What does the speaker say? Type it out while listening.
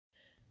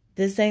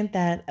This ain't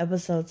that,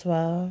 episode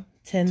 12.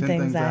 10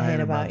 things I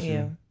hate about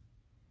you.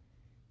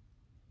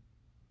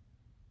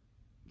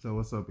 So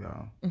what's up,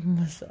 y'all?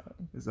 What's up?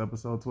 It's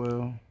episode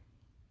 12.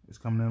 It's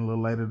coming in a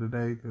little later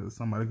today because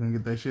somebody couldn't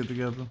get that shit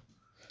together.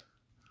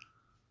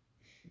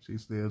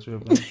 She's still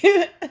tripping.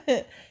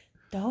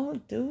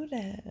 Don't do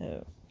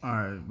that.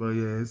 Alright, but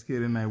yeah, it's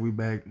Kid and Nate. We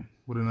back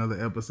with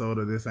another episode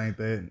of This Ain't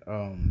That.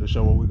 The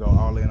show where we go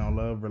all in on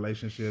love,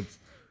 relationships,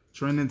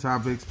 trending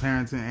topics,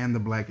 parenting, and the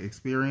Black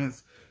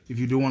experience. If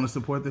you do want to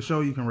support the show,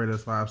 you can rate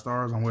us 5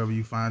 stars on wherever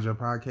you find your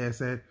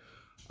podcast at.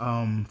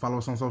 Follow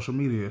us on social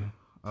media.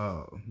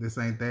 This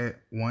Ain't That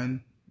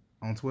 1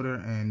 on Twitter,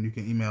 and you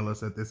can email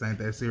us at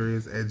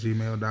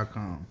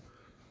thisaintthatseries@gmail.com.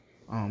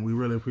 We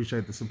really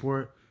appreciate the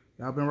support.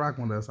 Y'all been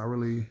rocking with us.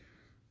 I'm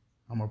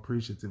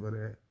appreciative of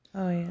that.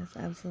 Oh yes,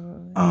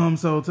 absolutely.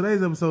 So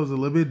today's episode is a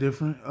little bit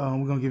different.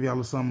 We're gonna give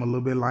y'all something a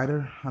little bit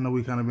lighter. I know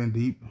we kind of been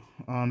deep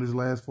these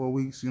last 4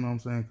 weeks. You know what I'm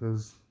saying?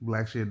 Because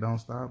Black shit don't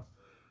stop.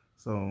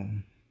 So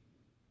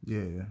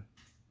yeah,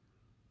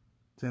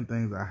 10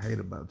 things I hate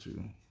about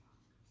you.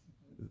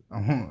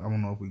 I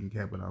don't know if we can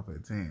cap it off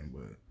at 10,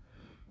 but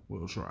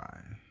we'll try.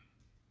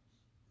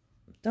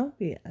 Don't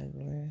be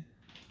ugly.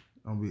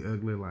 Don't be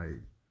ugly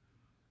like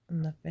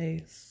in the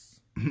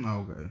face.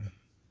 Okay.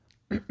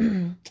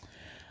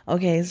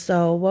 Okay,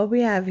 so what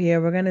we have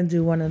here, we're gonna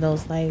do one of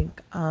those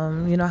like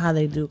you know how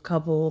they do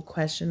couple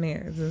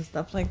questionnaires and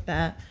stuff like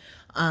that.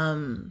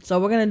 So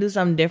we're gonna do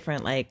something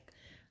different, like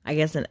I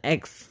guess an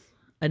X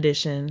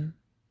edition,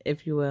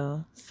 if you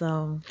will.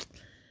 So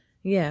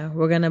yeah,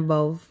 we're gonna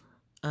both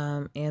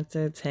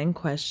answer 10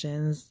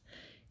 questions,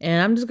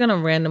 and I'm just gonna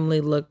randomly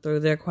look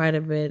through. There are quite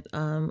a bit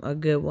of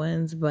good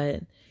ones,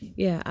 but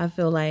yeah, I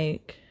feel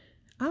like,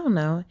 I don't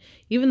know,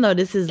 even though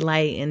this is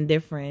light and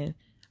different,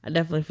 I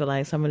definitely feel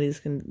like some of these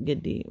can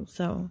get deep.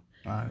 So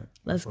all right,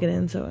 let's get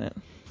into it.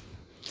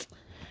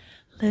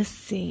 Let's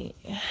see.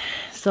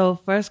 So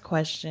first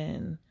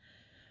question,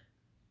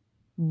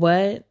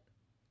 what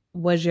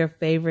was your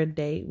favorite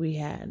date we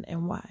had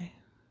and why?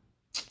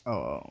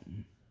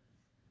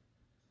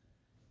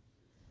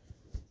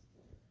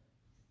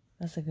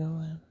 That's a good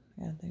one.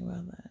 I gotta think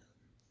about that.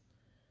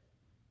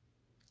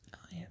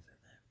 I'll answer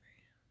that for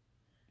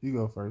you. You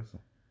go first.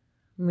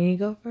 Me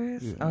go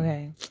first? Yeah.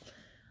 Okay.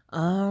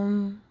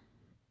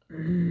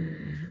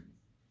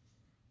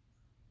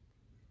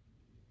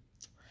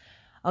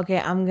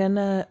 Okay,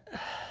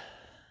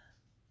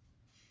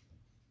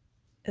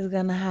 it's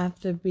gonna have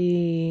to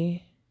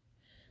be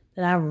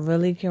that I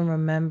really can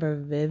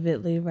remember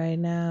vividly right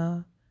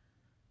now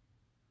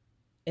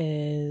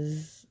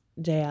is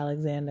Jay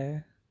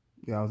Alexander.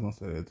 Yeah, I was gonna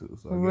say that too.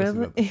 So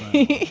really?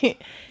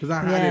 Because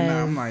I did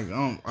not. I'm like,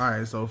 all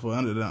right. So for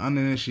the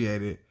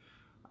uninitiated,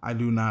 I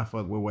do not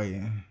fuck with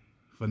waiting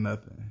for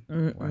nothing.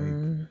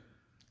 Like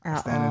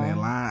standing in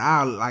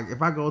line.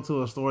 If I go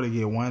to a store to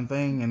get one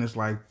thing and it's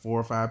like 4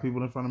 or 5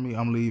 people in front of me,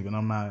 I'm leaving.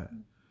 I'm not.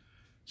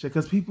 Shit,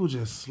 because people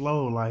just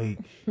slow. Like,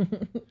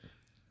 it's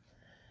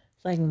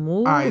like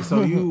move. All right,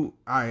 so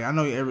I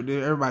know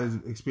everybody's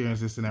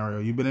experienced this scenario.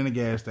 You've been in a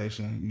gas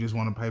station. You just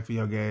want to pay for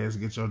your gas,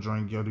 get your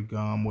drink, your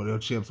gum, or your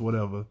chips,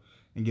 whatever,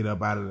 and get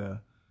up out of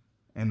there.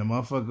 And the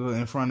motherfucker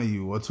in front of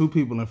you, or 2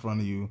 people in front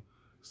of you,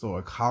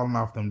 start calling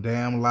off them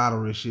damn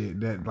lottery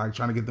shit, that like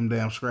trying to get them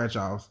damn scratch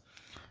offs.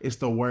 It's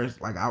the worst.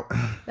 Like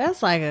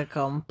that's like a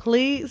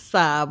complete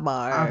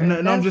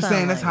sidebar. I'm just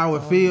saying that's how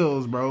it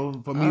feels,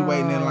 bro. For me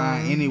waiting in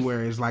line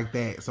anywhere is like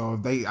that. So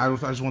if I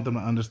just want them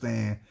to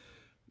understand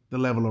the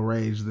level of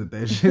rage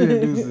that shit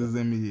induces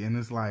in me. And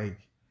it's like,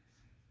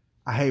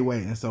 I hate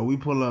waiting. So we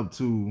pull up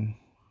to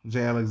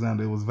Jay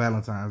Alexander. It was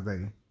Valentine's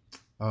Day.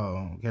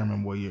 Can't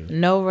remember what year.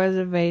 No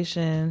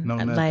reservation. No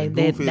nothing. Like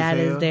that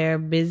is their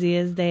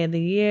busiest day of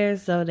the year.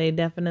 So they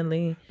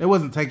definitely... They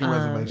wasn't taking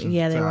reservations.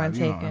 Yeah, they weren't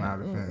taking. In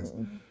our defense.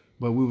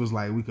 But we was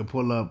like, we could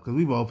pull up because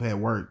we both had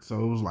work.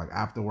 So it was like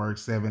after work,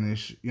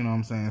 7-ish. You know what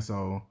I'm saying?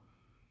 So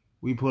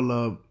we pull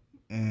up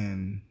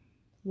and...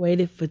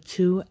 waited for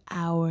 2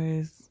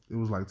 hours. It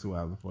was like 2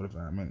 hours and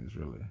 45 minutes,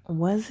 really.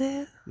 Was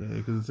it? Yeah,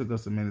 because it took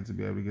us a minute to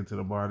be able to get to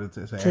the bar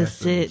to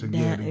sit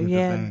down.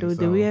 Yeah, dude.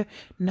 Did we have?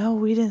 No,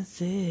 we didn't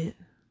sit.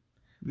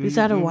 We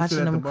started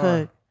watching them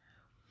cook.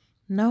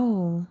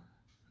 No,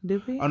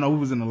 did we? Oh no, we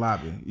was in the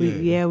lobby.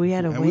 Yeah, we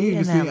had to wait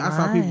in that line. I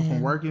saw people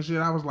from work and shit.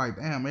 I was like,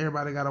 damn,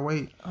 everybody gotta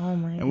wait. Oh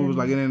my! And we was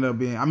like, it ended up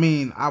being. I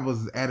mean, I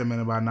was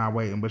adamant about not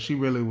waiting, but she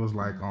really was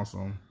like on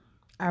some.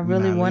 I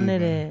really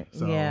wanted it.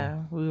 So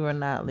yeah, we were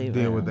not leaving.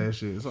 Deal with that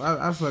shit. So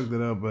I sucked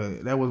it up,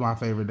 but that was my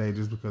favorite day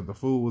just because the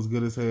food was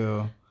good as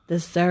hell. The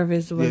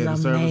service was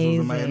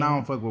amazing. And I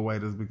don't fuck with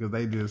waiters because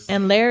they just...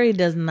 And Larry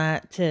does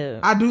not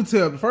tip. I do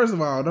tip. First of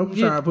all, don't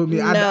try to put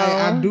me...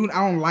 I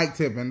don't like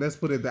tipping. Let's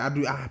put it there.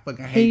 I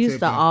fucking hate tipping. He used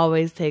to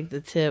always take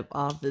the tip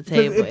off the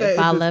table. If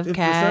I left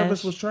cash... If the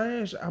service was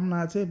trash, I'm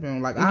not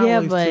tipping. Like, I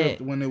always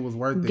tipped when it was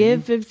worth it.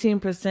 Give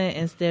 15%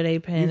 and still they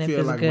paying if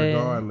it's like good.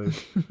 Regardless.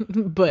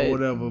 But or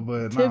whatever.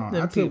 But no,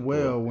 I tip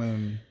well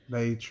when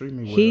they treat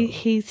me well.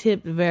 He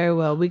tipped very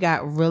well. We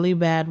got really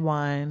bad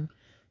wine.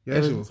 Yeah,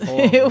 that shit was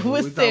horrible. It we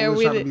was thought we there. was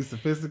We trying to did. be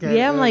sophisticated.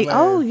 Yeah, I'm like, glass.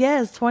 oh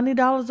yes,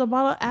 $20 a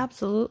bottle,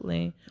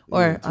 absolutely.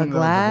 Or Yeah, a $20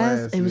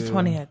 glass. It was yeah.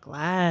 20 a And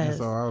glass.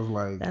 so I was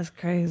like, That's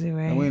crazy,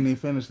 right? and we didn't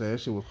even finish that. That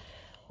shit was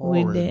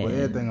We horrid, did. but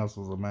everything else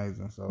was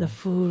amazing. So The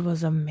food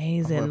was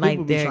amazing. people Like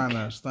be their trying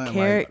to stunt,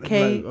 carrot like,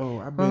 cake. like, oh,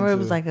 I've been Remember, to it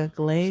was like a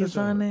glaze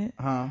on it.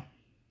 Huh?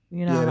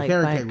 You know, Yeah, the like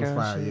carrot white cake was girl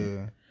fire.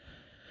 shit.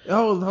 Yeah, the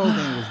whole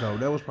thing was dope.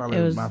 That was probably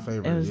It was my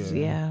favorite. It was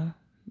yeah.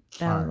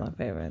 That was my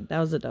favorite. That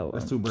was a dope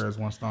That's one. two birds,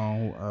 one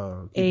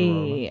stone. Keep it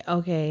rolling.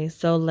 Okay,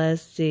 so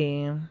let's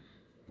see.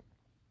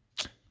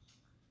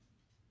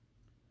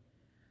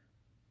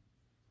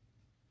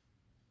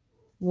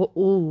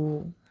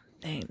 Ooh,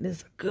 dang, this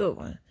is a good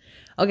one.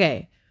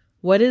 Okay,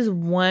 what is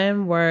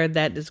one word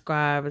that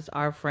describes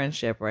our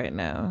friendship right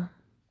now?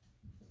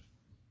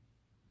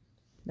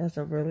 That's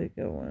a really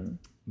good one.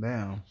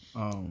 Damn.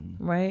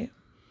 Right?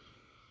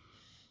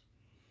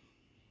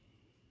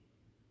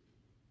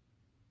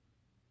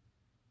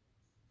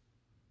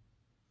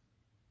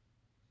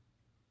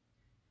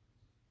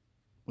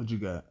 What you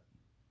got?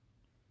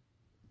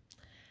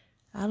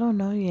 I don't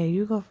know yet.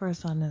 You go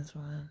first on this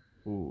one.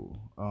 Ooh.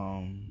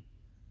 I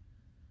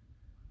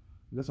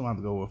guess I'm gonna have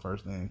to go with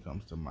first thing that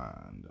comes to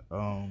mind.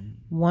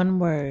 One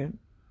word.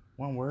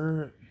 One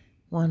word.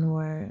 One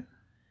word.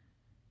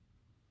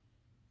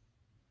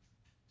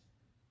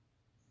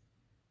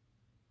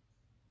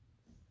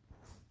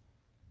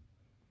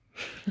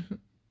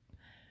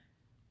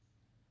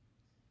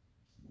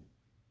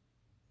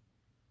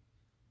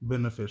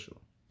 Beneficial.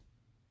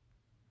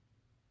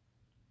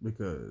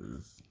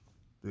 Because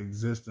the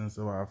existence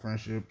of our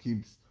friendship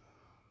keeps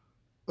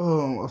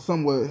a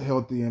somewhat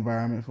healthy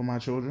environment for my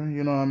children.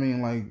 You know what I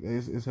mean? Like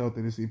it's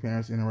healthy to see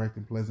parents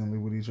interacting pleasantly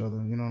with each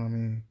other. You know what I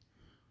mean?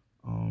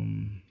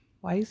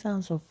 Why you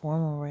sound so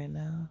formal right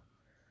now?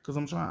 Cause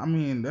I'm trying. I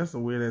mean, that's a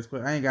weird ass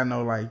question. I ain't got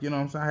no like. You know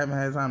what I'm saying? I haven't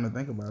had time to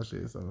think about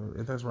shit. So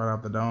if that's right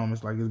out the dome,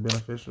 it's like it's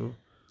beneficial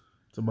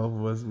to both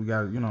of us. We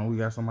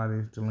got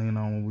somebody to lean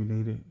on when we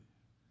need it.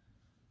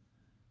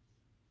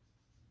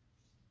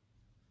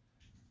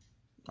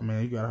 I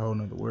mean, you got a whole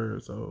nother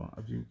word, so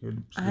if you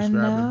could describe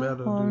it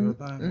better, do your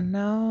thing.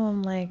 No,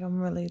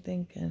 I'm really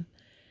thinking.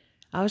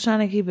 I was trying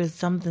to keep it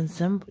something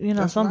simple,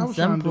 That's something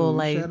simple,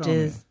 like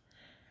just.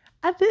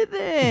 I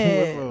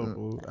didn't.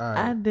 What's up,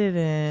 right. I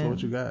didn't. So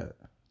what you got?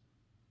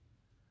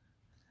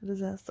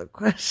 Just ask the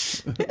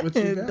question. What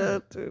you got?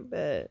 Don't do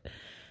that.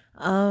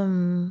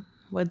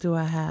 What do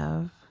I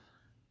have?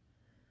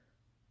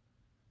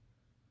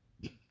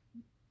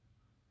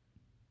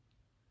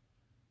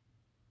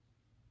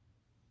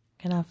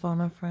 Can I phone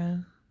a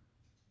friend?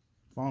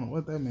 Phone?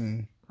 What that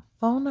mean?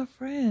 Phone a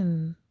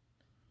friend.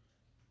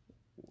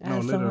 No,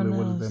 literally,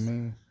 what does that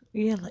mean?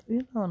 Yeah, like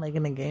like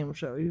in a game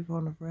show, you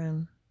phone a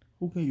friend.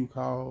 Who can you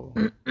call?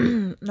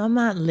 No, I'm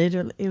not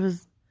literally. It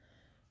was.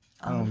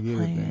 I don't get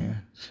it,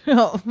 then.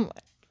 Oh my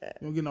god!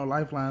 You don't get no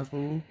lifelines,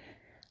 fool.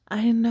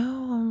 I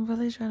know. I'm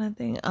really trying to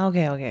think.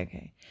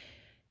 Okay.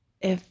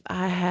 If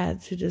I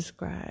had to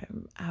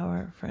describe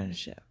our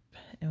friendship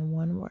in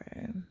one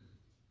word.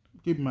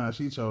 Keep in mind,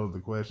 she chose the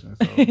question,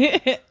 so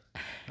I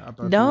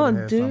thought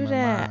don't do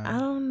that. I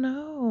don't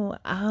know.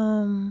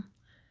 Damn.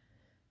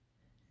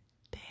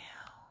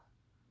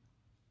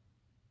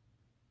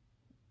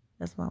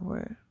 That's my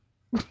word.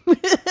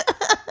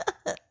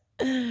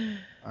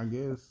 I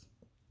guess.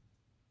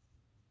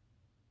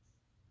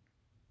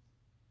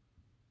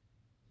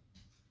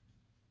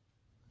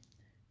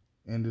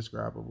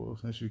 Indescribable,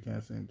 since you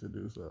can't seem to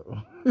do so.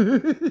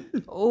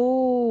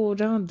 Oh,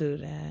 don't do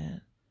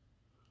that.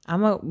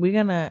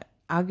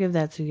 I'll give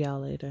that to y'all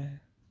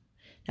later.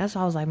 That's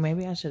why I was like,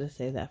 maybe I should have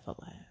saved that for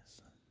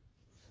last.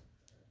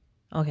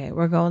 Okay,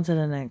 we're going to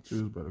the next.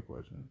 Choose better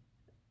question.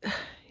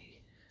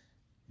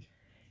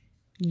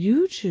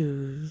 You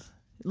choose.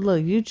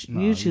 Look, you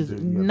choose.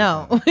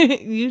 No,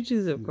 you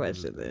choose a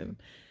question then.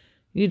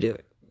 You do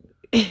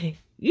it.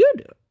 You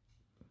do it.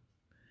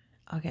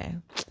 Okay.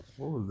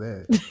 What was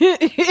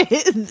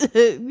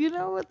that? You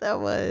know what that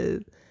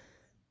was?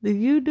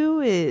 You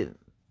do it.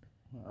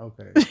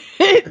 Okay.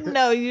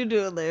 No, you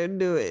do it, Larry.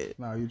 Do it.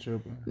 No, you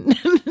tripping.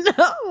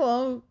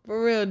 No,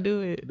 for real,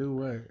 do it. Do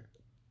what?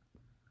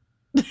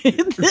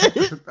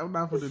 I'm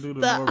not going to do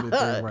the Norbit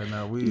thing right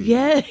now.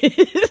 Yes.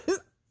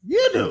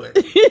 You do it.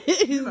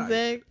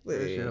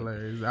 Exactly. All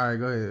right,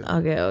 go ahead.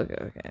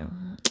 Okay.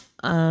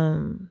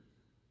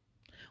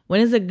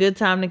 When is a good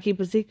time to keep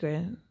a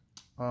secret?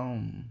 I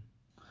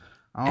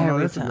don't know.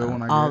 That's a good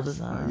one, I guess. All the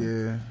time.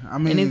 Yeah. I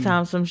mean,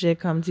 anytime some shit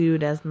come to you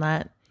that's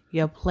not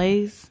your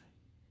place.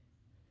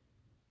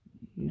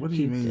 What do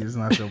you mean it's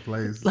not your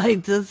place?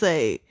 Like to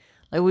say,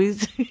 like we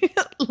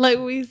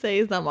say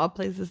it's not my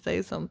place to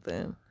say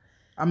something.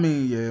 I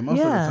mean, yeah, most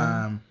of the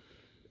time,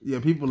 yeah,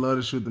 people love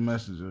to shoot the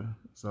messenger.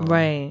 So,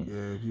 right.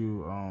 Yeah, if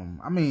you,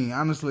 I mean,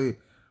 honestly,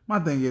 my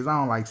thing is I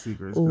don't like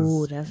secrets.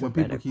 Ooh, that's when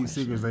people keep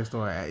secrets, they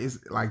start. It's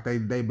like they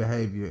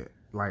behavior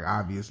like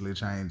obviously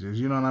changes.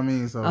 You know what I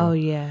mean? So, oh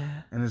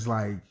yeah, and it's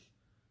like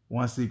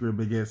one secret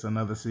begets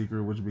another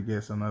secret, which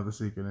begets another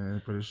secret,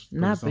 and pretty soon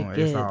begets.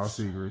 it's all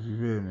secrets. You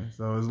feel me?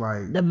 So it's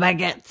like the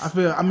baguettes.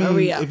 I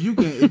mean,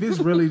 if it's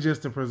really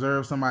just to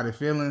preserve somebody's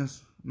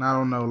feelings, not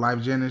on no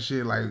life Jennings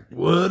shit. Like,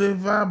 what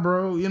if I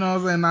broke? You know what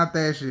I'm saying? Not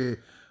that shit,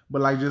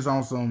 but like just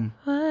on some.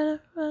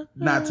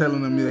 Not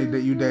telling them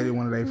that you dated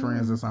one of their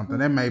friends or something.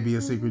 That may be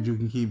a secret you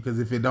can keep, because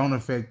if it don't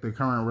affect the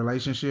current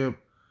relationship,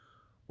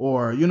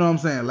 or you know what I'm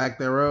saying, lack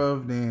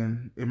thereof,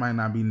 then it might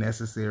not be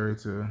necessary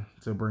to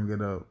bring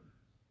it up.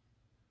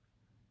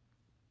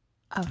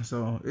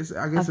 So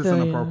I guess it's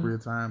an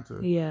appropriate time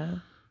to,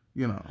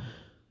 you know,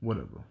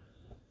 whatever.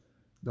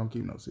 Don't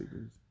keep no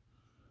secrets.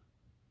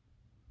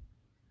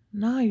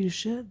 No, you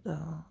should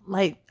though.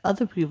 Like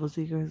other people's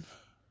secrets.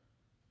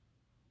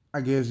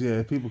 I guess, yeah,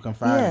 if people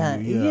confide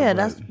in you, yeah,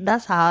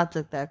 that's how I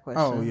took that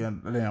question. Oh, yeah,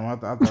 damn, I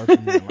thought you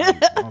meant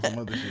like on some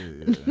other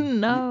shit. Yeah.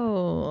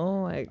 No,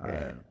 oh my God.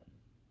 Right.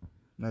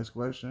 Next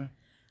question.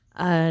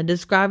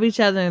 Describe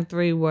each other in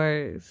 3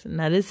 words.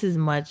 Now, this is a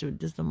much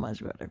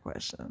better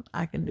question.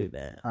 I can do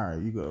that. All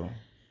right, you go.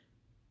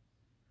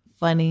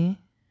 Funny.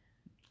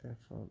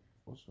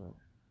 What's up?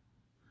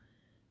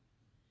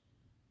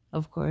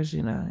 Of course,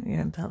 you know, you're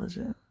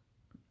intelligent.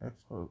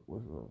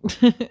 What's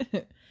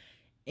up?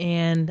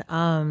 And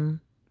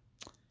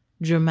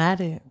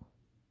dramatic.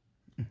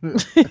 All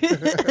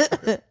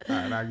right,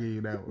 I'll give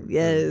you that one.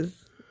 Yes,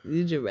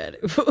 you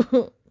dramatic.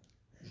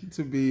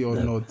 To be or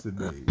not to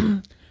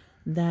be?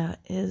 That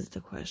is the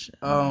question.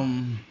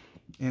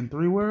 In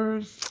 3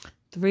 words?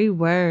 3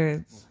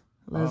 words.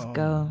 Let's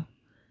go.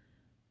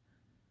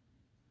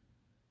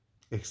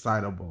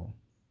 Excitable.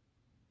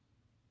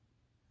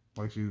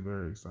 Like, she's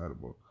very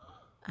excitable.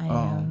 I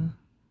am.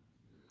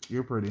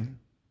 You're pretty.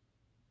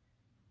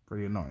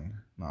 Pretty annoying.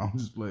 No, I'm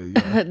just playing.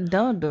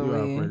 Don't do you it.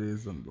 Are pretty.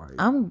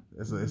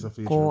 It's a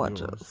feature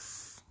gorgeous. Of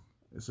yours.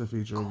 It's a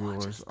feature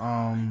Gorgeous. of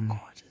yours.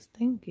 Gorgeous.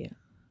 Thank you.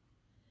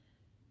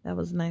 That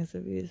was nice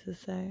of you to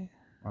say.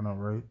 I know,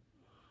 right?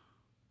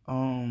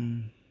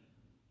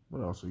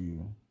 What else are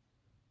you?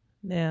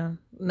 Yeah.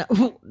 No.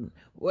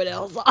 What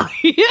else are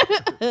you?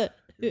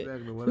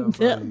 Exactly. What else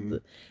are you?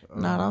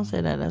 No, don't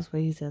say that. That's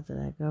what he said to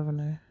that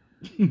governor.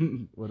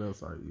 What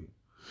else are you?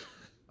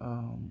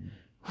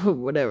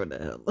 Whatever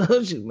the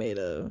hell you made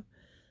of.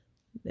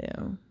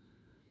 Damn.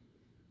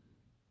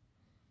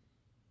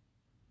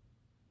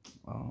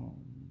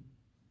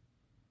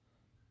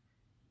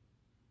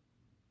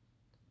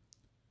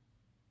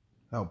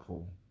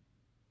 Helpful.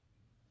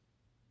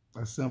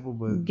 That's simple,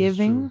 but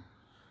giving.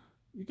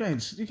 You can't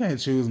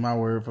choose my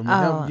word for me.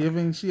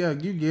 Giving.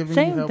 You giving.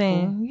 Same you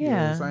thing.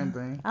 Yeah. Same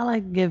thing. I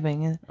like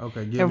giving.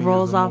 Okay. Giving it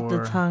rolls off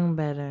the tongue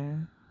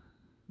better.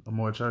 A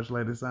more church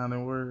lady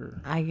sounding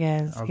word. I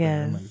guess. Okay,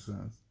 yes. That makes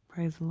sense.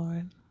 Praise the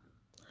Lord.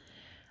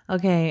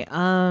 Okay.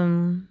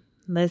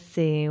 Let's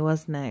see.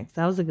 What's next?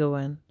 That was a good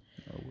one.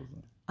 No, it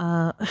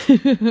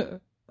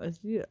wasn't. What's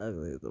you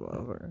ugly as a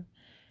motherfucker?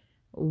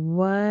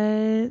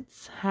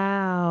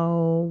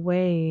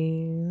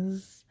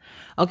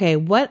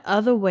 What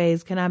other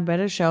ways can I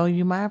better show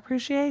you my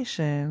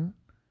appreciation?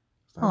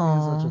 Stop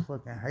being such a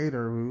fucking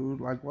hater,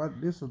 dude. Like, what?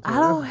 That's a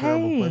terrible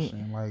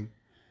question. Like,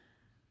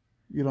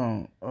 you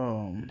don't.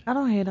 I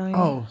don't hate on you.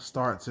 Oh,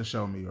 start to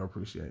show me your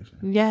appreciation.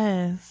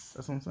 Yes.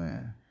 That's what I'm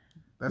saying.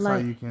 That's how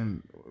you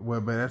can.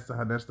 Well, but that's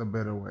the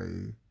better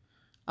way.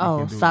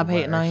 Stop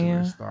hating on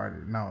you.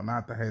 Started. No,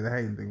 not the hate. The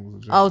hating thing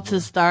was a Oh, joke. to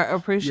start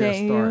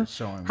appreciating you.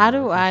 Showing. How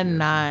do I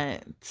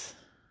not?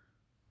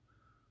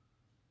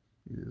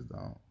 You just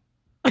don't.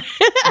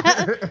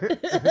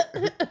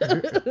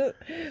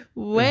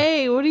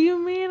 Wait, what do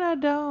you mean I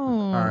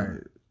don't? All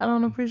right. I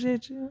don't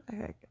appreciate you.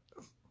 Okay.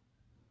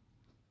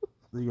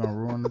 You gonna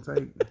ruin the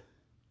take?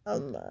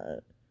 I'm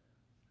not.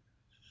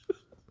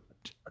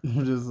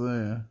 I'm just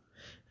saying.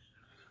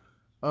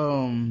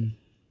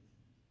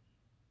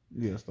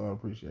 Yeah, start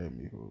appreciating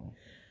me, fool.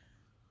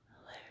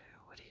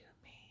 What do you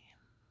mean?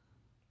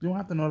 You don't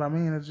have to know what I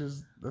mean. It's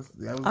just that was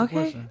the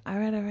question. All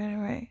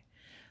right.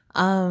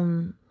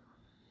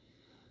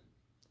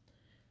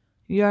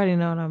 You already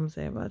know what I'm gonna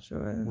say about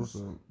yours. What's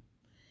up?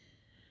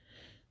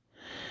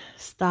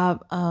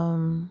 Stop.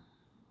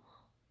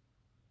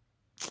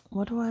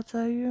 What do I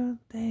tell you?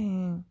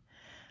 Dang.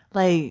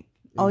 Like.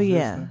 Oh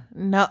yeah,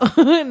 no,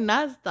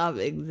 not stop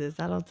exist.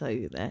 I don't tell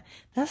you that.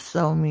 That's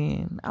so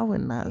mean. I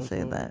would not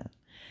say that.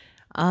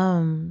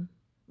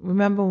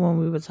 Remember when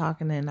we were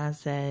talking and I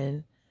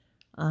said,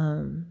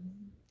 dang,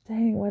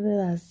 what did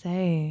I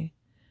say?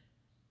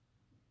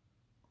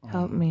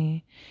 Help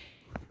me.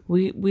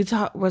 We're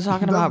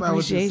talking about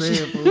appreciation.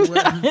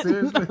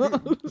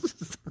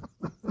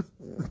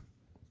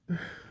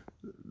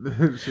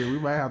 Shit, we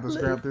might have to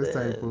scrap this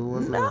tape, fool.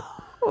 What's up?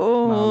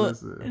 No,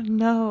 listen.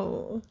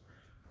 No.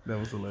 That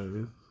was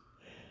hilarious.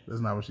 That's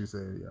not what she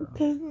said, y'all.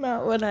 That's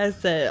not what I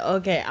said.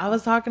 Okay, I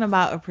was talking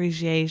about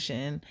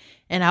appreciation,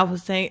 and I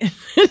was saying,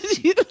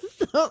 you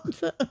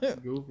Goofy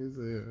as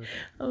hell.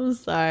 I'm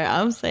sorry.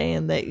 I'm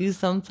saying that you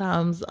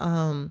sometimes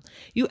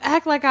you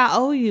act like I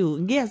owe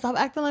you. Yeah, stop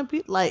acting like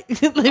people like Oh,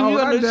 you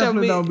I understand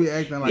definitely me. don't be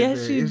acting like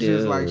Yes, that. you It's do.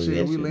 just like shit.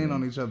 Yes, We you lean do.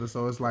 on each other,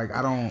 so it's like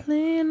I don't.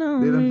 Lean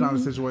on It's me. not a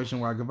situation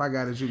where like if I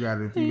got it, you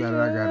got it. If you got it,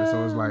 I got it.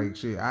 So it's like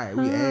shit.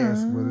 We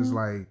ask, but it's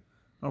like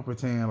don't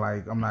pretend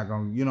like I'm not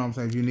gonna. You know what I'm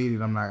saying? If you need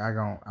it, I'm not. I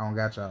don't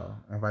got y'all,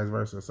 and vice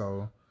versa.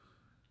 So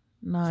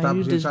No, stop.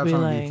 you just Stop be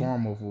trying like to be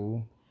formal,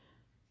 fool.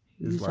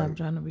 you It's stop like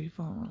trying to be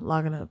fun.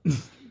 Lock it up.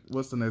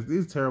 what's the next?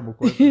 These terrible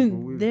questions.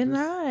 Fool. They're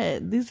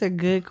not. These are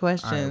good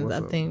questions. what's I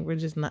up? think we're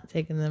just not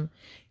taking them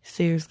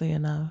seriously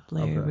enough,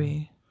 Larry Okay.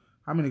 B.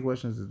 How many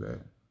questions is that?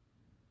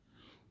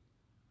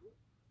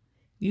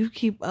 You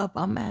keep up.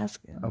 I'm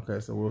asking. Okay,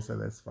 so we'll say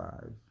that's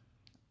 5.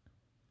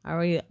 I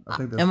already, I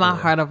think that's in my 4.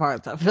 heart of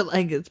hearts, I feel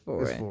like it's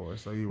 4. It's 4.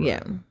 So you Yeah.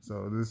 right.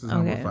 So this is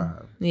number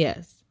 5.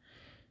 Yes.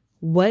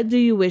 What do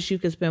you wish you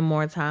could spend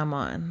more time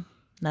on?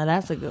 Now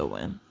that's a good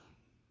one.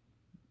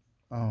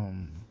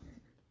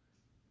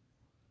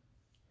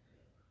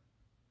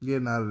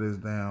 Getting out of this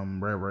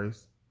damn rat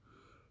race.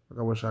 Like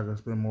I wish I could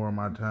spend more of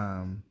my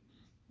time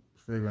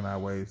figuring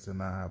out ways to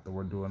not have to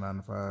work do a 9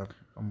 to 5.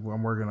 I'm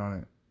working on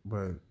it,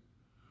 but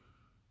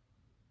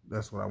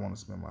that's what I want to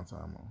spend my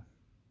time on.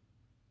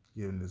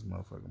 Getting this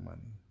motherfucking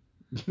money.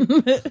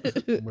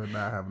 But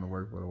not having to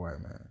work for the white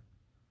man.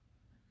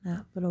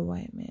 Not for the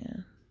white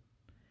man.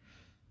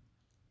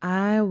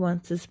 I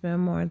want to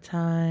spend more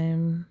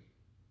time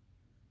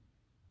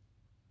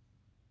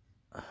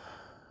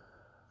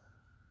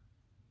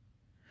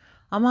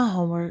on my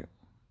homework.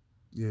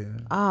 Yeah.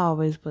 I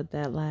always put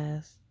that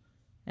last.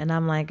 And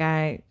I'm like,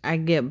 I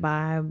get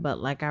by, but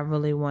like I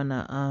really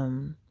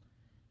wanna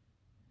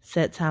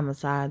set time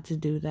aside to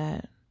do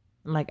that.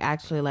 Like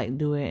actually like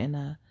do it in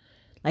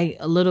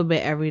a little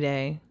bit every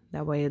day.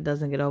 That way it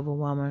doesn't get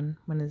overwhelming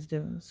when it's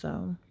due.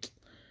 So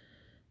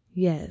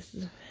yes.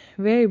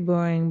 Very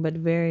boring but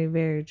very,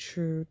 very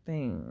true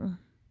thing.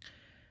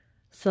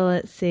 So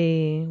let's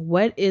see.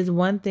 What is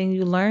one thing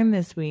you learned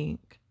this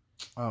week?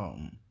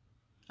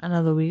 I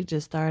know the week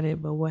just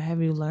started, but what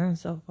have you learned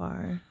so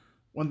far?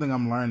 One thing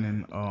I'm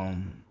learning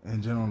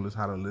in general is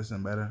how to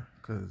listen better,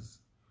 because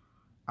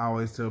I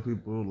always tell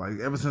people, like,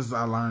 ever since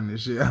I learned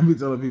this shit, I be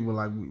telling people,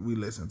 like, we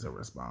listen to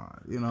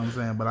respond. You know what I'm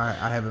saying? But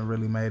I haven't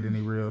really made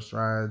any real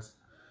strides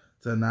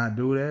to not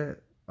do that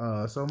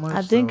so much.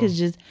 I think it's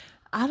just,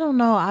 I don't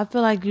know. I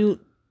feel like you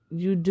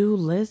do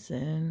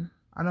listen.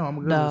 I know I'm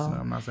a good listener.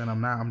 I'm not saying I'm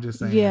not. I'm just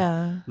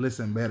saying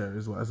listen better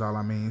is all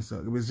I mean.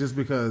 So it's just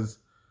because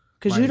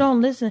you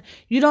don't listen.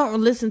 You don't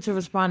listen to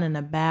respond in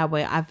a bad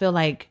way. I feel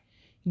like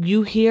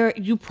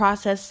you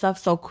process stuff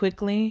so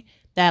quickly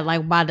that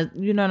like by the,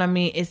 you know what I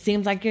mean? It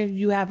seems like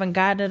you haven't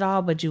got it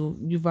all, but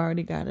you've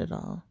already got it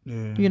all.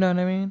 Yeah. You know what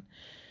I mean?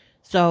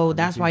 So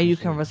that's why you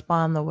can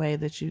respond the way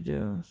that you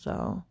do.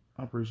 So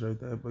I appreciate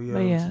that.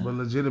 But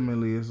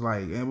legitimately it's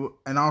like,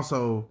 and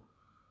also,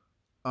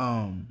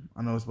 I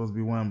know it's supposed to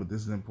be one, but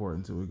this is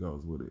important too. It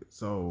goes with it.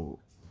 So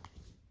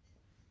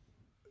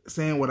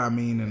saying what I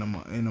mean in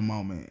a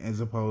moment as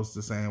opposed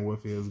to saying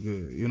what feels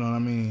good. You know what I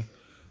mean?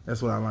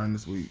 That's what I learned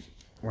this week.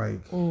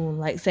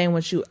 Like saying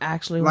what you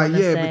actually want to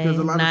say, because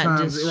a lot of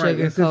times,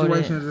 in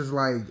situations, it. it's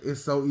like it's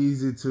so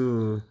easy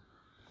to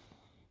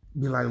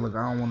be like, look,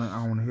 I don't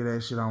want to hear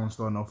that shit. I don't want to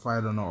start no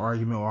fight or no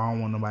argument, or I don't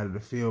want nobody to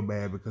feel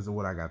bad because of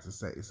what I got to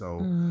say. So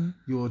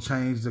you will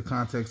change the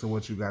context of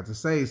what you got to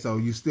say. So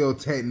you still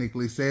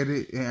technically said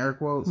it in air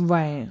quotes,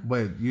 right?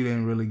 But you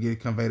didn't really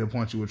convey the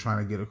point you were trying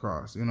to get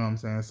across. You know what I'm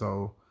saying?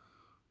 So,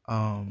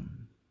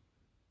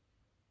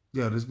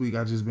 this week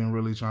I just been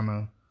really trying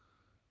to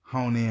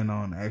hone in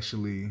on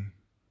actually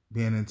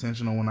being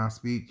intentional when I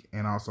speak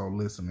and also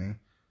listening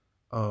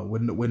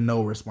with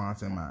no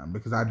response in mind,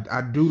 because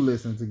I do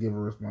listen to give a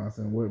response,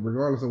 and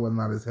regardless of whether or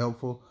not it's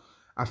helpful,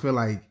 I feel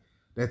like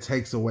that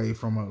takes away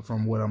from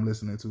what I'm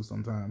listening to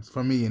sometimes,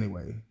 for me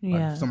anyway.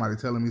 Like somebody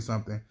telling me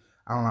something,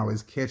 I don't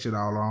always catch it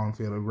all, or I don't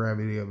feel the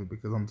gravity of it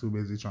because I'm too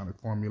busy trying to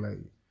formulate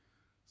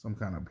some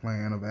kind of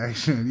plan of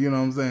action. You know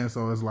what I'm saying?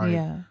 So it's like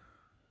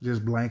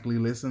just blankly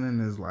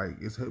listening is like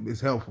it's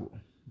helpful,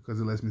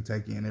 because it lets me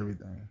take in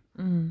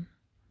everything.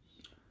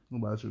 What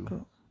about you?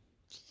 Cool.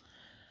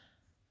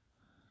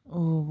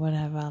 Oh, what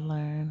have I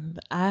learned?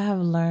 I have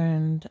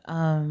learned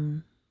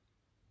I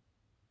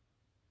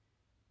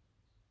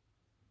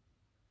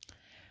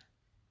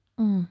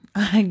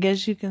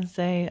guess you can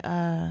say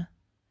to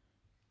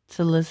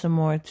listen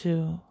more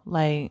too.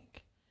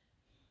 Like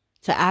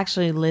to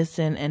actually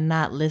listen and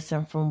not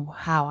listen from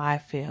how I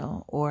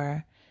feel,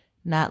 or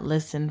not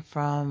listen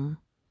from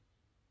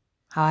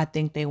how I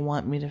think they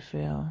want me to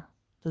feel.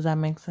 Does that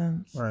make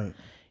sense? Right.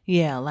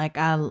 Yeah, like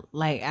I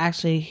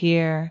actually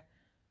hear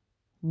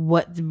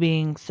what's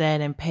being said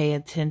and pay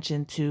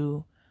attention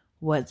to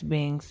what's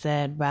being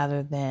said,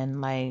 rather than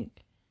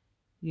like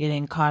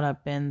getting caught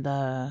up in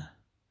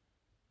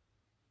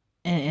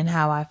in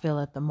how I feel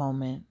at the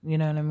moment. You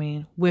know what I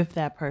mean? With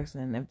that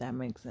person, if that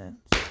makes sense.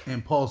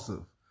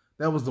 Impulsive.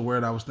 That was the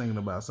word I was thinking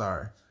about.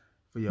 Sorry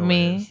for your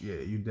Me? ass.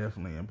 Yeah, you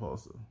definitely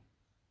impulsive.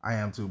 I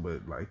am too,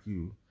 but like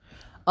you.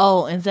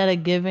 Oh, instead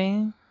of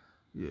giving,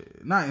 Yeah,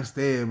 not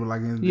instead, but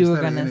like you were instead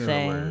of gonna any of the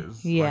say,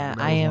 words. yeah, Like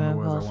that I was am one of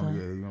the words I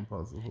wanted. impulsive. Yeah, you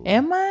impulsive. Fool.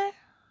 Am I?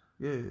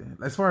 Yeah,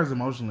 as far as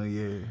emotionally,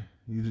 yeah,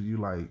 you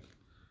like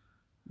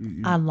I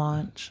you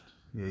launch.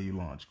 yeah, you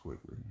launch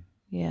quickly.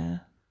 Yeah,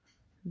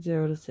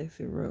 0 to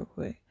 60 real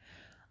quick.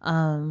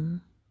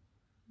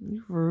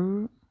 You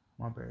rude.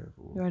 My bad,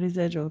 fool. You already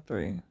said your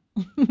 3.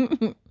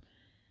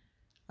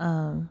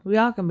 We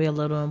all can be a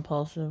little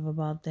impulsive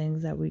about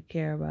things that we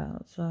care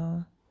about.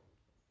 So,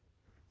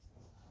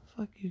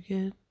 fuck you,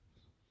 kid.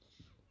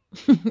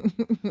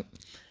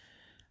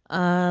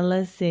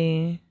 Let's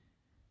see.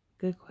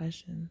 Good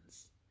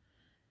questions.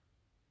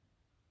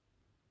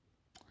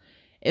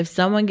 If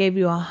someone gave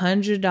you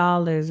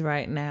 $100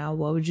 right now,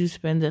 what would you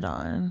spend it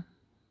on?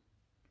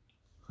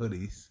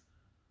 Hoodies.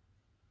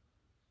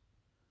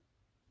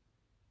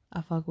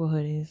 I fuck with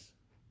hoodies.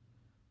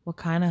 What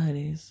kind of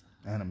hoodies?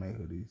 Anime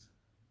hoodies.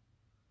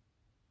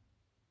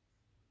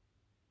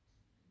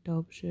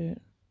 Dope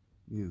shit.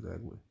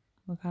 Exactly.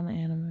 What kind of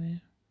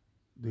anime?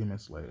 Demon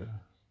Slayer.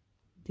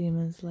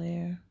 Demon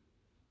Slayer.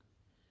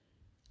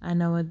 I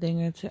know a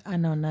thing or two. I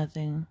know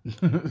nothing.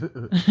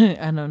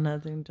 I know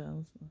nothing,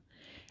 Johnson.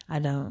 I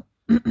don't.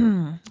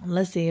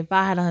 Let's see. If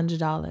I had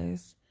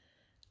 $100,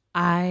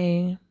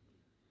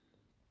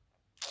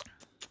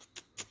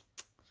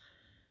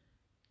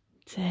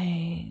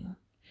 dang.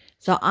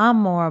 So I'm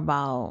more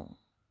about,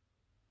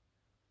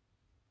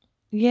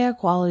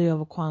 quality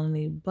over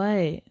quantity,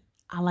 but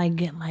I like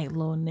getting like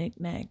little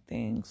knick-knack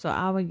things. So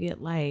I would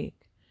get like,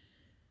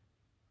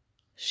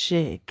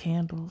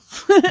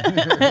 candles.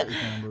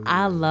 Candles,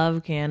 I yeah.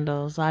 love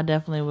candles. So I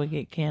definitely would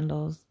get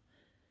candles.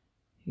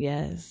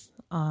 Yes.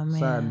 Oh, man.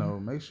 Side note,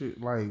 make sure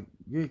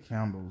get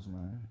candles,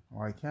 man.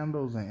 Like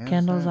candles and incense.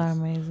 Candles are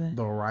amazing.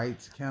 The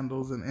right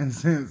candles and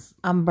incense.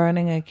 I'm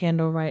burning a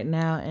candle right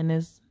now, and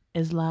it's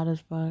loud as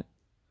fuck.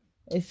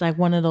 It's like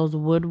one of those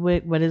wood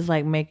wick, but it's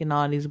like making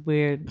all these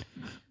weird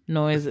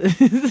noises,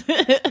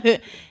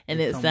 and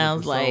it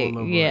sounds like a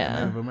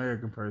Native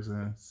American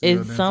person.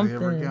 It's something.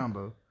 Every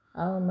candle.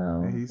 I don't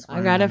know.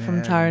 I got it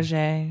from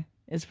Target.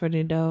 It's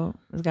pretty dope.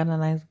 It's got a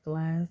nice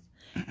glass.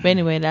 But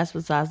anyway, that's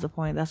besides the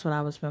point. That's what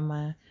I would spend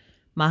my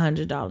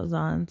 $100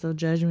 on. So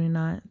judge me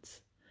not.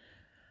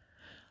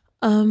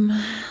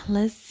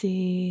 Let's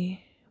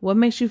see. What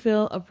makes you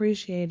feel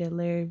appreciated,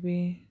 Larry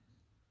B?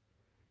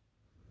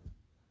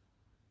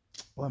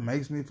 What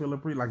makes me feel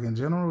appreciated? Like in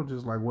general,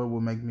 just like what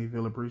would make me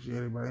feel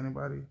appreciated by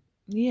anybody?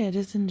 Yeah,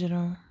 just in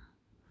general.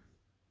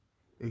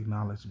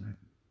 Acknowledgement.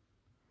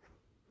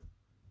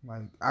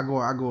 Like I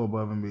go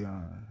above and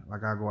beyond.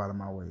 Like I go out of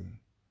my way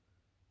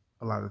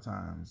a lot of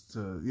times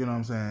to, you know what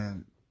I'm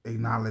saying,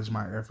 acknowledge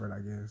my effort, I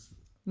guess.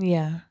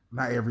 Yeah.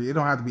 It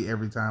don't have to be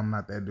every time, I'm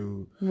not that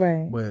dude.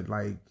 Right. But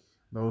like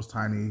those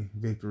tiny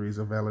victories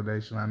of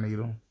validation, I need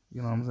them.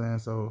 You know what I'm saying?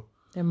 So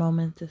they're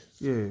momentous.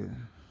 Yeah.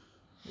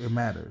 It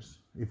matters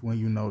when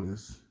you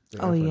notice the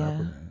effort I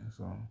put in.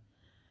 So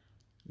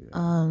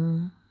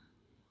yeah.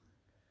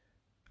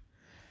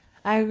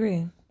 I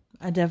agree.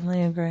 I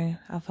definitely agree.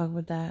 I fuck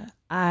with that.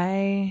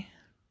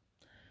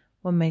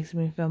 What makes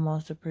me feel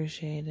most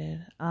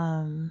appreciated?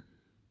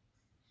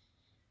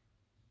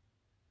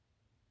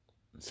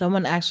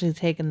 Someone actually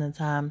taking the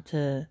time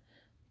to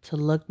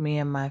look me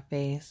in my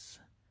face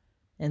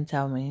and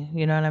tell me,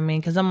 you know what I mean?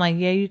 Because I'm like,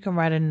 yeah, you can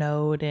write a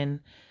note and,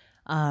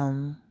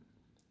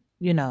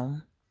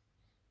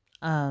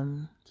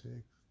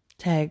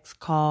 text,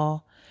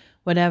 call,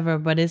 whatever,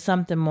 but it's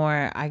something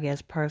more, I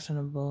guess,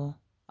 personable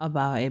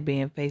about it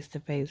being face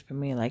to face for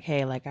me. Like,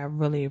 hey, like I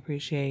really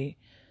appreciate,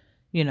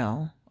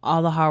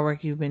 all the hard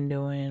work you've been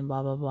doing,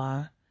 blah blah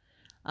blah.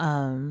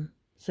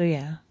 So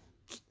yeah,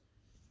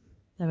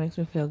 that makes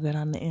me feel good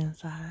on the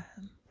inside.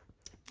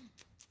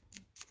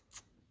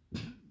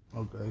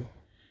 Okay.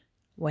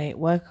 Wait,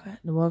 what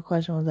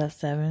question was that?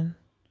 7?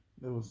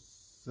 It was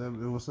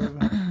 7. It was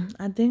 7.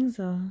 I think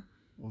so.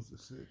 What was it,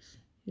 6?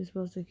 You're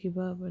supposed to keep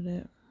up with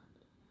it.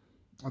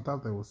 I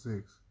thought that was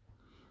 6.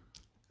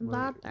 I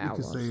thought that we can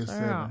was say it's 6.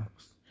 7.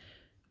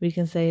 We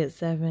can say it's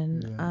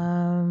 7.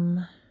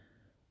 Yeah.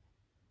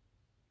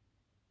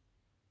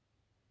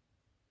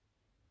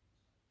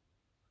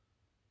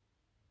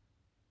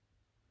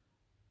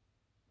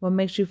 What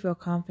makes you feel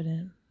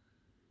confident?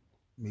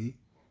 Me?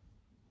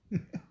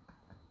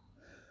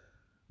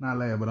 Not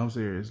laughing, but I'm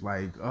serious.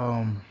 Like,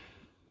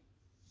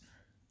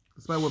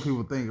 despite what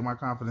people think, my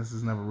confidence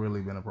has never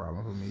really been a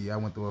problem for me. I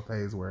went through a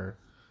phase where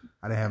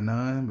I didn't have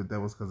none, but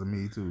that was because of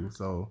me too.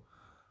 So,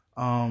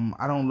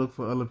 I don't look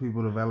for other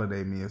people to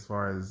validate me as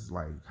far as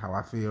like how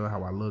I feel,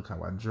 how I look,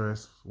 how I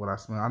dress, what I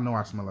smell. I know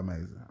I smell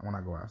amazing when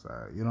I go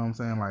outside. You know what I'm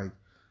saying? Like,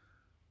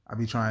 I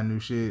be trying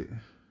new shit.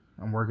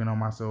 I'm working on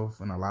myself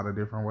in a lot of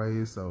different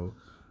ways, so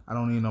I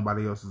don't need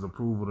nobody else's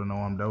approval to know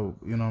I'm dope.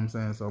 You know what I'm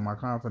saying? So my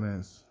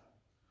confidence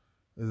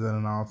is at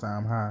an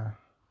all-time high,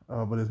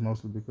 but it's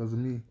mostly because of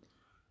me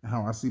and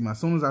how I see as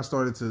soon as I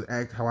started to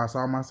act how I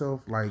saw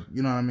myself, like,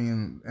 you know what I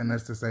mean? And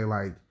that's to say,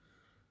 like,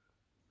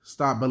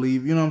 stop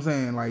believe, you know what I'm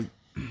saying? Like,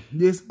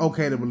 it's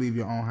okay to believe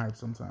your own hype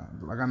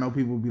sometimes. Like I know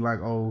people be like,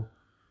 oh,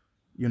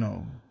 you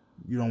know,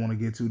 you don't want to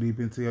get too deep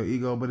into your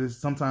ego, but it's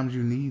sometimes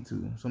you need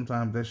to.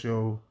 Sometimes that's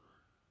your,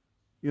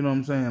 you know what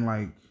I'm saying?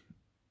 Like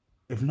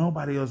if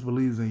nobody else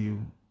believes in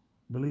you,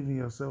 believe in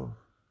yourself.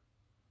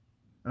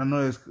 And I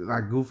know it's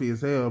like goofy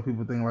as hell.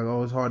 People think like,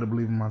 oh, it's hard to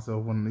believe in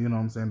myself when, you know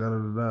what I'm saying, da da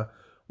da da.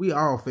 We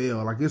all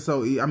fail. Like it's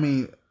so, I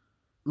mean,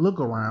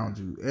 look around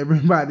you.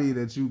 Everybody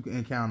that you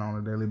encounter on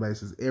a daily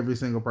basis, every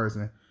single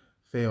person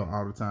fail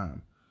all the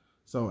time.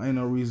 So ain't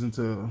no reason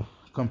to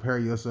compare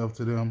yourself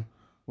to them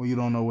when you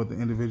don't know what the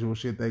individual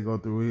shit they go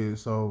through is.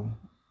 So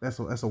that's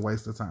a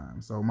waste of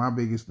time. So my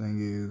biggest thing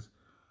is,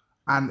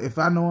 if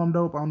I know I'm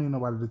dope, I don't need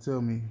nobody to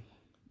tell me.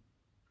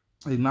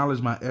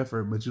 Acknowledge my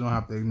effort, but you don't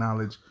have to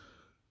acknowledge,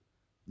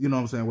 you know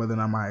what I'm saying, whether or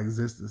not my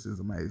existence is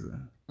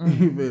amazing.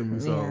 Mm-hmm. You feel me?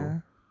 So, yeah.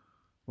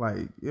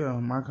 like, yeah,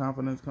 my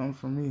confidence comes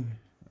from me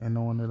and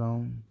knowing that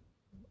I'm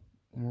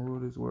gonna rule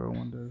this world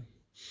one day.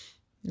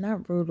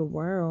 Not rule the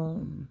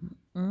world.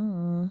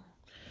 Mm-hmm.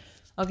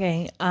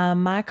 Okay,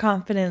 my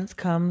confidence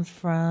comes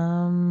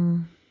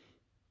from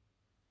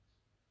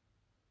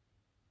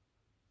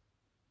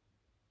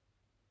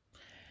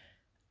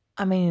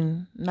I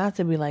mean, not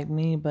to be like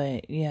me,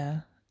 but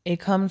yeah. It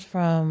comes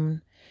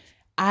from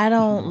I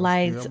don't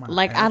I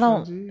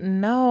don't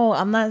no,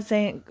 I'm not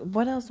saying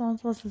what else am I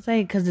supposed to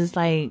say? Because it's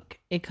like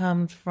it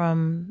comes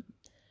from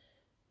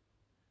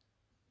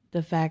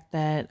the fact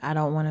that I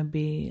don't want to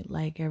be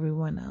like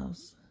everyone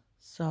else.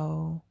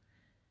 So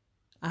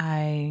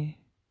I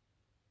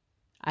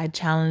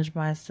challenge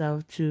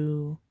myself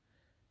to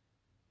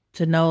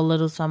know a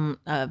little some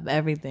of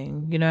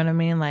everything. You know what I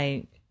mean?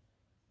 Like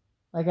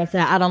I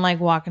said, I don't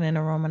like walking in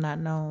a room and not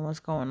knowing what's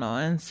going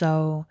on.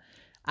 So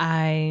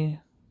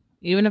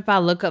even if I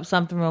look up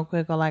something real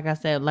quick, or like I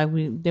said, like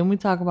we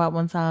talk about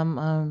one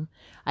time,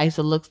 I used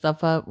to look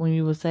stuff up when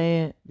you would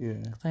say it.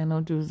 Yeah. Cause I know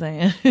what you were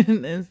saying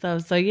and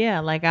stuff. So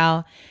yeah, like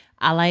I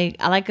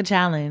like a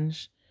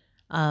challenge.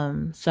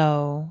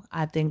 So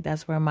I think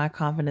that's where my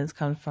confidence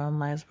comes from.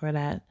 That's where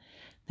that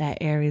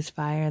Aries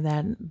fire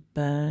that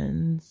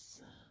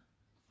burns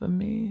for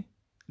me.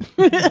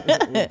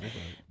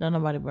 Don't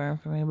nobody burn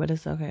for me, but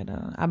it's okay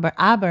though. I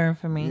burn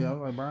for me. Yeah, I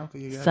was like burn for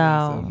you.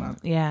 So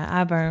yeah,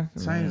 I burn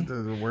for change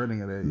me. the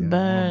wording of that.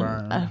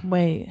 Burn.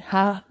 Wait,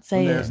 how say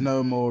when it? There's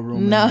no more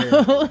room. No, in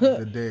hell,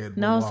 the dead.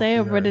 No, say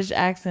a British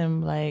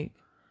accent like.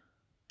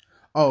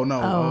 Oh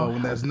no!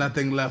 When there's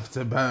nothing left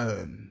to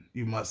burn,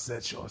 you must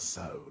set your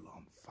soul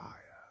on fire.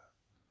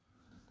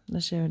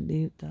 That shit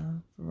deep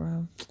though, for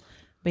real.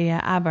 But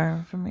yeah, I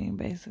burn for me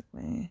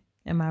basically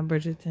in my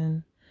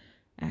Bridgerton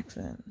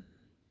accent.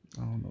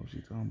 I don't know what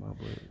she's talking about,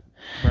 but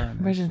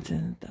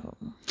Bridgerton though.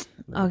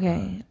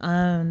 Okay,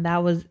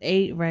 that was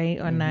 8, right,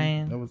 or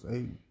 9? That was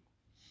 8.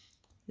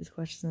 This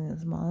question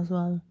is small as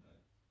well.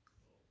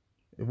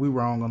 If we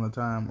wrong on the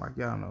time, like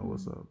y'all know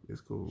what's up.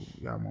 It's cool.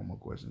 Y'all want more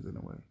questions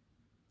anyway.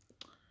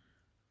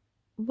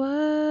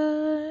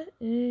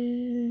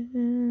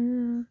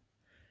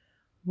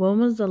 When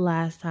was the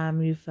last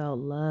time you felt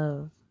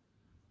love?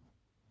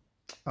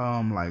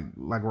 Like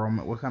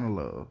what kind of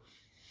love?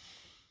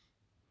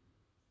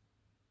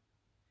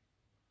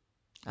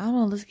 I don't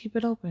know. Let's keep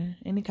it open.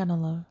 Any kind of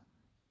love.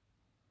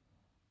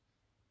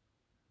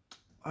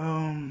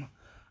 I'm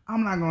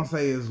not gonna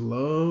say it's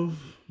love,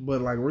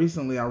 but like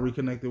recently I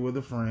reconnected with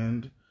a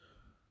friend.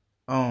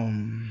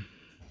 And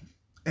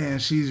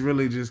she's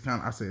really just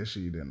kind of, I said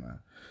she, didn't I?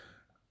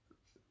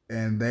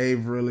 And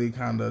they've really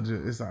kind of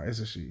just, it's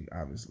a she,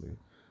 obviously.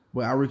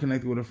 But I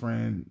reconnected with a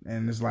friend,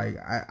 and it's like,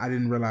 I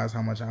didn't realize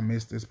how much I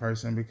missed this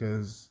person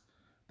because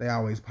they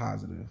always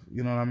positive.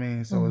 You know what I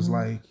mean? So it's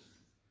like,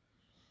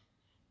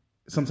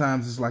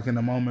 sometimes it's like in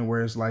a moment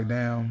where it's like,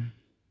 damn,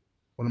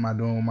 what am I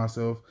doing with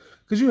myself?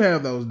 Because you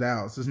have those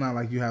doubts. It's not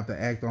like you have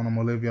to act on them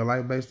or live your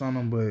life based on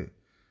them, but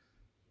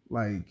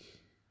like,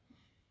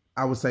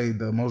 I would say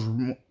the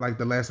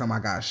last time I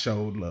got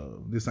showed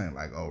love. This ain't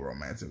like, oh,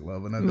 romantic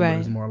love or nothing. Right. But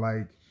it's more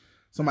like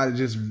somebody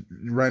just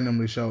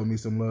randomly showed me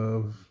some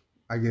love,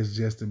 I guess,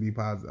 just to be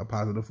a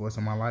positive force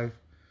in my life.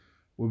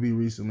 Would be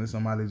recently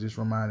somebody just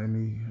reminded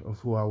me of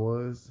who I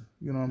was.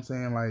 You know what I'm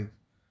saying? Like,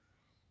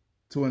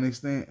 to an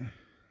extent.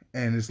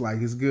 And it's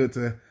like, it's good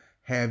to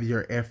have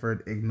your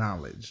effort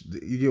acknowledged.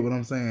 You get what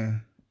I'm saying?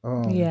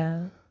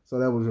 Yeah. So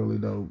that was really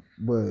dope.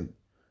 But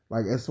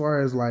like, as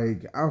far as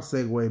like, I'll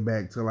segue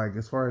back to like,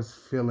 as far as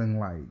feeling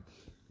like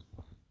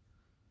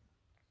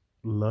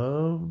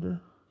loved,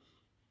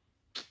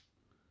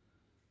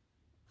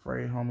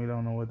 afraid homie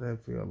don't know what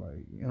that feel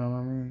like. You know what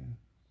I mean?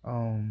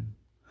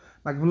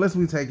 Like, unless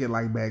we take it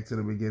like back to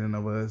the beginning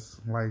of us,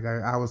 like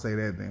I would say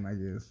that then, I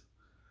guess.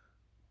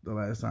 The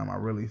last time I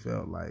really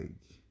felt like,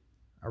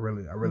 I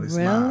really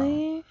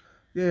smiled.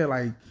 Yeah,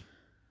 like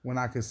when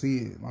I could see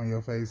it on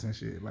your face and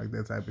shit, like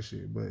that type of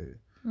shit. But,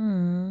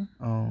 yeah.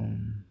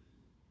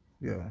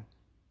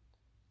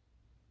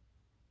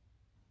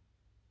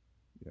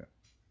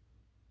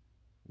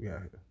 We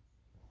out here.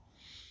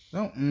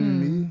 Don't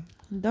me.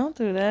 Don't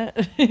do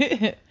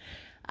that.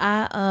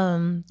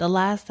 The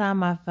last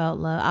time I felt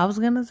love, I was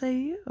gonna say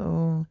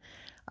you.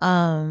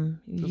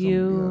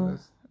 You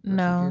that's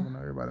no.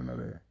 Everybody know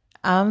that.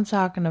 I'm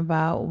talking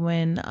about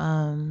when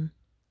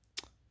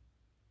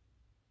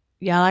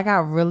y'all, I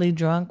got really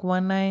drunk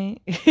one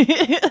night.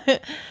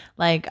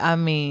 Like, I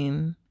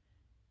mean,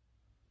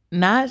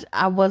 not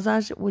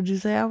would you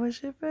say I was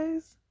shit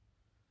faced?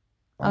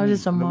 I was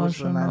just emotional. What's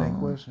the night in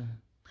question?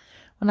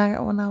 When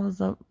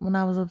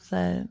I was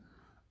upset.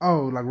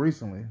 Oh, like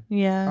recently?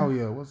 Yeah. Oh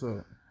yeah, what's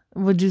up?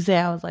 Would you say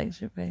I was like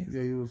shit faced?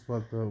 Yeah, you was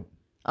fucked up.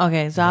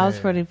 Okay, so I was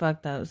pretty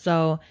fucked up.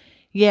 So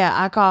yeah,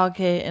 I called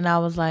Kit and I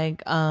was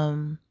like,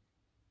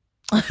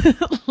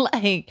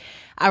 like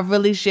I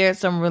really shared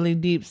some really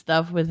deep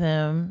stuff with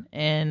him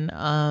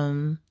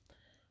and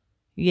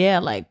yeah,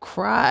 like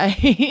cried.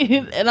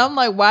 And I'm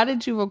like, why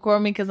did you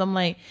record me? Because I'm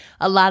like,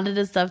 a lot of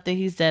the stuff that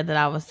he said that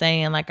I was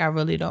saying, like I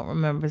really don't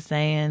remember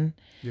saying.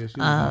 Yeah, she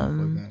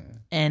was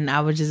and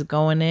I was just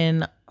going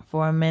in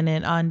for a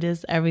minute on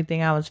just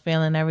everything I was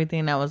feeling,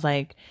 everything that was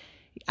like,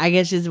 I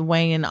guess just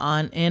weighing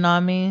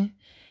on me.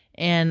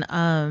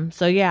 And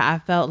so yeah, I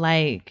felt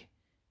like,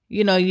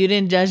 you know, you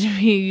didn't judge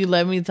me, you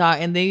let me talk,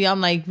 and then I'm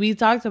like, we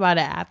talked about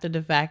it after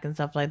the fact and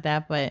stuff like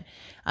that, but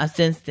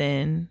since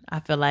then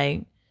I feel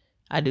like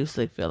I do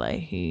still feel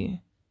like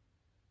he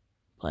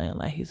playing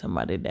like he's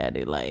somebody's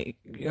daddy, like,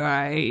 you're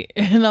right.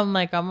 And I'm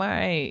like, I'm all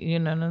right, you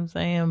know what I'm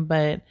saying?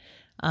 But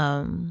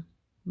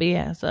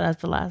yeah, so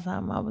that's the last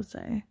time I would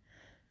say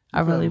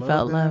I really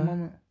felt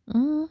love.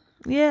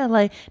 Yeah,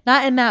 like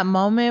not in that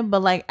moment,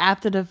 but like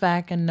after the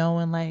fact and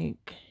knowing,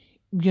 like,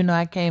 you know,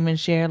 I came and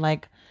shared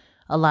like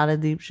a lot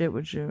of deep shit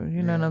with you.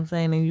 You know what I'm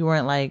saying? And you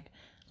weren't like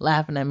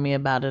laughing at me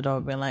about it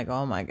or being like,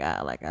 "Oh my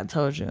God," like I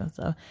told you.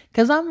 So,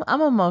 cause I'm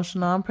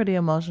emotional. I'm pretty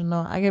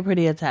emotional. I get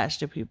pretty attached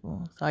to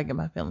people, so I get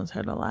my feelings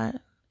hurt a lot.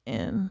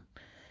 And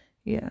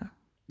yeah,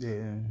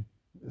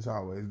 it's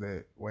always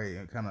that way,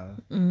 and kind of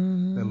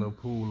that little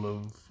pool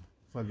of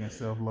fucking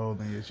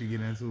self-loathing that you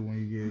get into when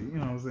you get, you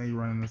know what I'm saying, you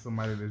run into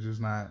somebody that's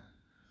just not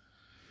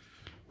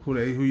who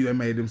they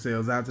made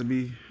themselves out to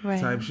be,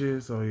 type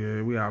shit. So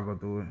yeah, we all go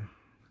through it.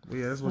 But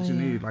yeah, that's what you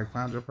need. Like,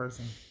 find your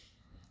person.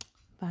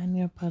 Find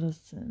your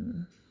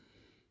person.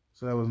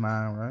 So that was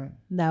 9, right?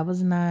 That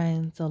was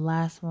 9. So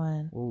last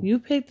one. Ooh. You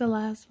picked the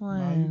last one.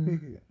 No, you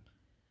pick it.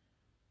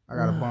 I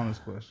got a bonus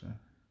question.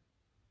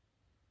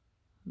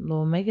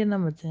 Lord, make it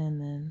number 10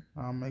 then.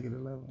 I'll make it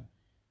 11.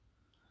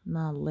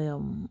 Not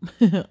 11.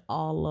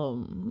 All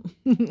of them.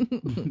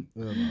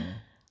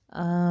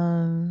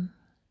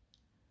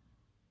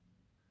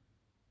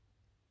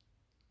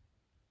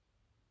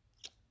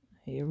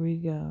 Here we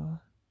go.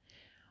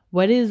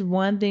 What is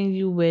one thing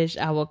you wish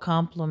I would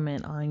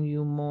compliment on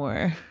you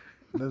more?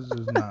 Let's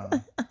just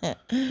not.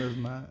 Let's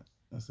not.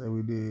 Let's say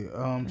we did.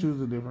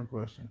 Choose a different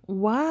question.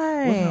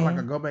 Why? Wasn't it like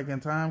a go back in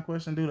time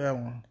question? Do that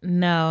one.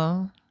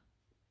 No.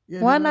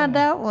 Yeah, why not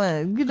that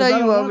one? You know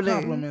you over there.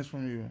 Compliments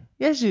from you.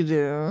 Yes, you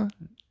do.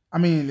 I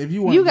mean, if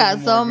you want, you got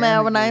so mad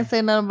when I ain't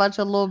say nothing about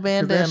your little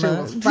bandana. That shit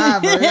was fire.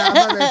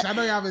 I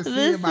know y'all been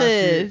seeing my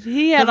shit.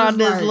 He had on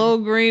this like, little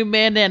green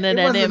bandana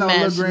that didn't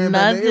match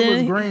nothing. It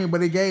was green,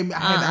 but it gave me. I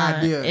had an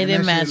idea. It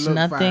didn't match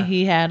nothing fire.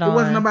 He had on. It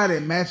wasn't nobody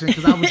matching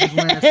because I was just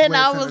wearing sweats and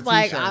I was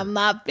like, I'm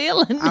not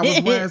feeling it. I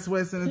was wearing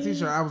sweats and a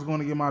t-shirt. I was going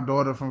to get my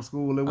daughter from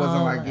school. It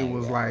wasn't like it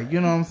was like, you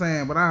know what I'm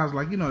saying. But I was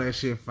like, you know that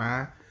shit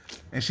fire.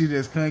 And she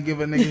just couldn't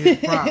give a nigga his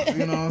props.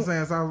 You know what I'm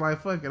saying? So I was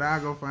like, fuck it.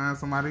 I'll go find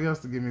somebody else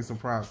to give me some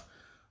props.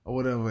 Or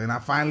whatever, and I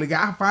finally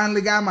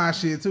got my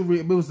shit too.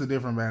 It was a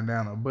different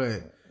bandana,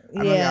 but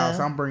I know y'all.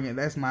 So I'm bringing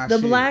that's my. The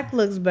shit. black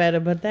looks better,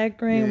 but that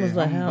green was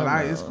like hell.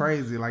 But it's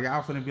crazy. Like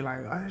y'all finna be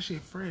like, oh, that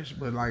shit fresh,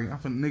 but like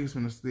niggas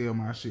finna steal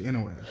my shit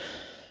anyway.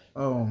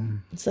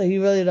 So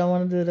you really don't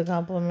want to do the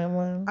compliment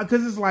one?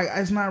 Because it's like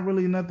it's not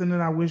really nothing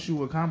that I wish you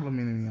would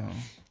compliment me on.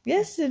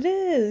 Yes, it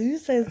is. You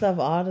say stuff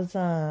all the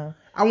time.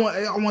 I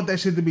want that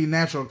shit to be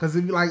natural. Because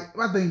if like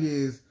my thing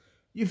is.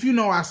 If you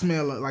know I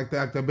smell like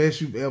the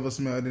best you've ever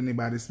smelled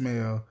anybody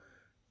smell,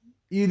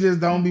 you just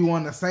don't be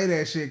wanting to say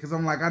that shit because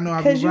I'm like I know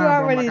I be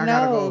already like,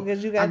 know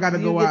because I gotta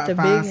go out and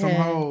find some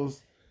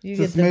hoes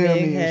to smell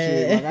me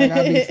and shit. Like I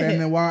gotta be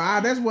standing in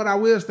Walmart. That's what I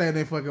will stand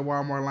in fucking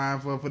Walmart line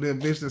for the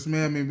bitch to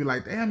smell me and be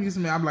like, damn, you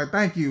smell. I'm like,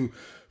 thank you.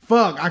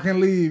 Fuck, I can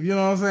leave. You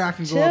know what I'm saying? I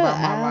can go about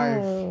my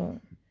life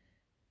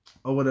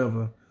or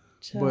whatever.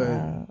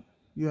 But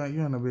you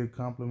ain't a big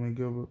compliment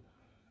giver.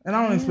 And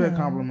I don't expect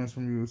compliments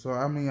from you. So,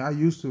 I mean, I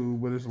used to,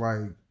 but it's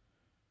like,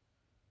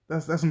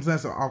 that's some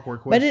sense of awkward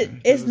question.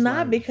 But it's not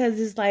like, because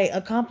it's like, a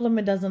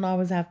compliment doesn't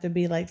always have to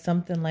be like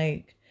something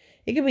like,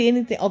 it could be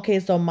anything. Okay,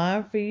 so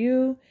mine for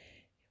you,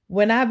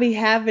 when I be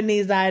having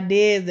these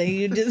ideas and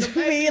you just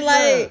be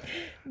like,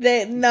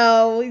 that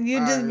no, you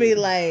just be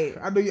like,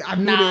 I knew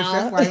that.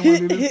 That's why I didn't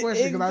want to do this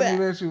question because exactly. I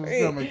knew that she was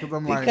coming. Because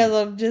I'm like, because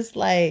I'm just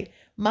like,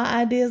 my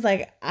idea is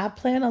like I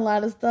plan a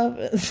lot of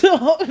stuff,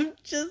 so I'm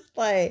just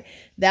like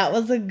that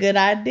was a good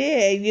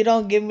idea. And you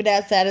don't give me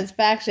that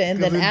satisfaction,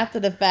 and then after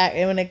the fact,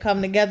 and when it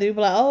come together, you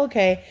be like, "Oh,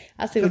 okay,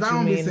 I see what you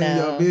mean now." Because I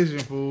don't be seeing your vision,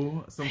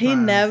 fool. Sometimes. He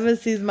never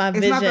sees my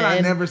vision. It's not that I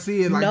never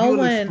see it. Like no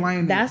one.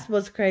 Explain that's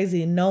what's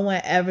crazy. No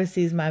one ever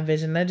sees my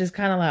vision. They're just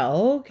kind of like,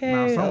 "Okay."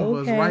 Now some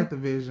of us write the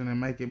vision and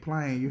make it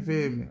plain. You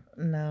feel me?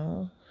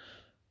 No.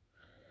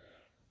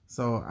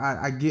 So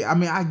I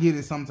get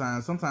it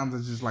sometimes. Sometimes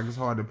it's just like it's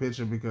hard to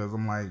picture because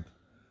I'm like,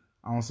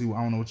 I don't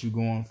know what you're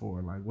going for.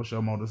 Like, what's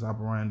your modus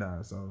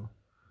operandi? So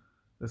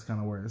that's kind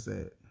of where it's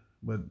at.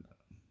 But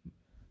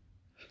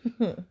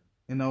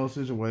in those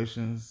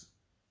situations,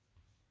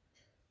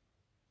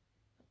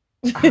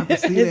 I have to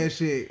see that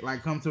shit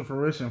like come to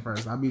fruition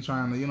first. I be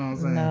trying to, you know what I'm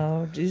saying?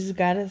 No, you just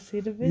gotta see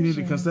the vision. You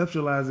need to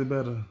conceptualize it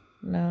better.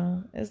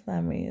 No, it's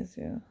not me, it's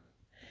you.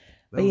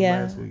 That was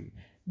last week.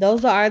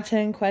 Those are our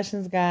 10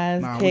 questions,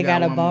 guys. Kid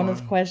got a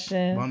bonus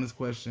question. Bonus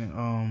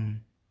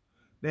question.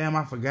 Damn,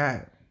 I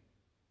forgot.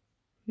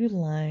 You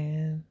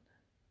lying.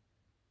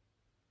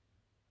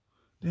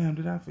 Damn,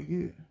 did I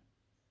forget?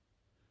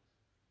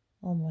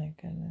 Oh my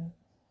goodness.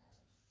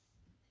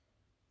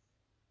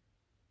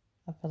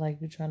 I feel like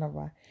he's trying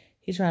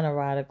to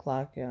ride a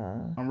clock,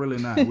 y'all. I'm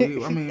really not. We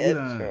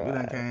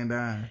done came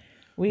down.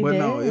 But did.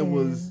 No, it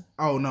was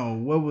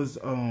what was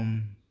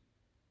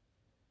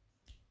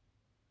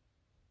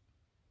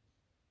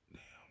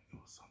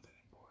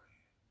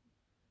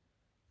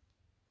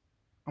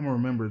I'm gonna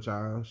remember,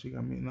 child. She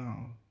got me. No,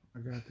 I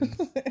got this.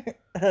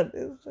 I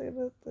didn't say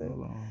nothing.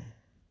 Hold on.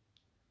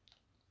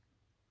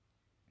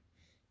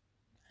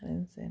 I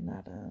didn't say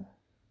nada.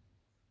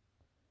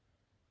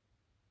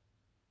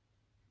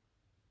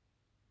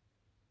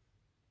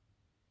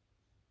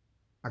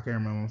 I can't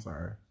remember. I'm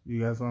sorry. You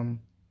got something?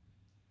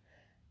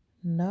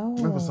 No.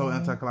 That was so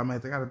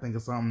anticlimactic. I gotta think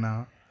of something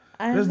now.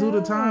 Let's do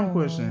the time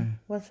question.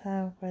 What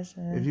time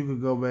question? If you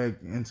could go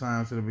back in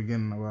time to the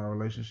beginning of our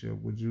relationship,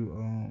 would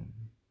you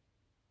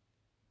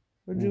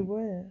Would you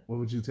what? What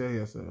would you tell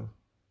yourself?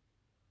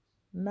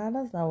 No,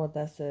 that's not what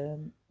that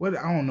said. What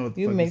I don't know. What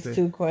the you fuck mixed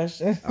two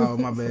questions. Oh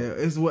my bad.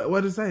 It's what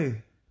did it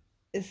say?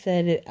 It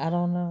said it. I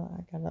don't know.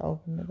 I gotta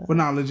open it up. But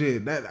no,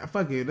 legit. That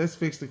fuck it. Let's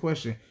fix the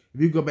question.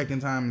 If you go back in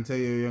time and tell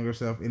your younger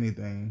self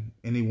anything,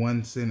 any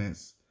one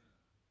sentence,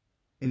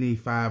 any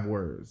 5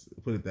 words,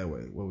 put it that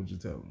way, what would you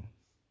tell them?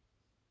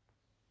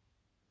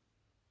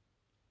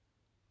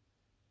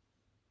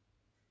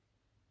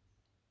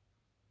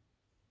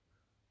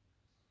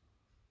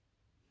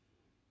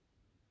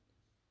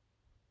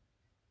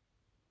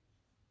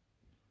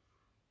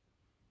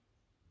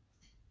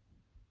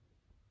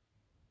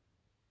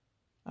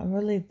 I'm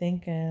really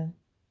thinking.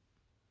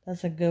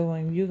 That's a good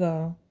one. You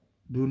go.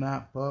 Do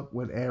not fuck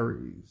with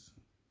Aries.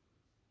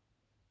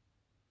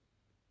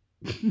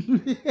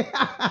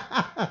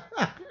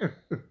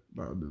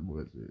 No, this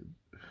bullshit.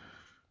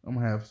 I'm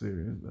half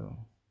serious though.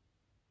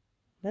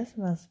 That's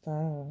messed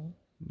up.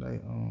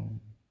 Like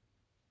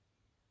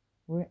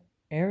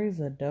Aries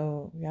are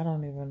dope. Y'all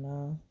don't even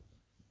know.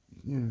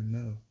 You don't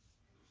know.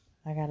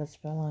 I got a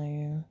spell on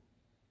you.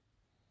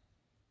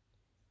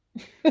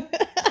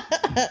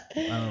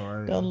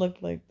 Right. Don't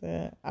look like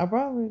that. I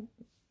probably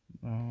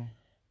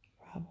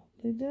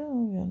do.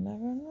 You'll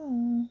never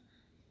know.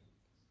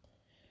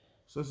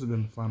 So this has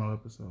been the final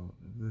episode.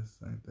 If this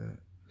ain't that.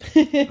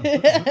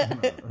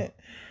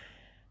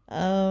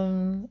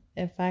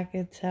 If I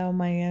could tell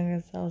my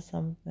younger self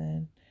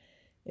something,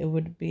 it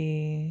would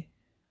be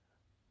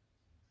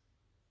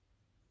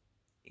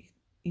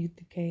eat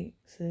the cake,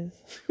 sis.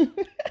 You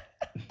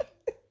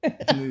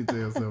need to tell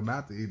yourself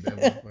not to eat that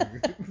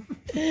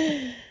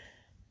motherfucker.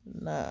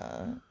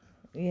 Nah.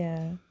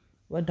 Yeah.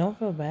 But don't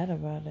feel bad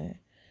about it.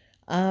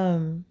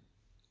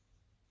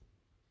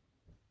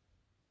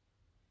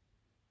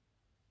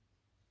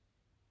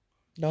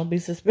 Don't be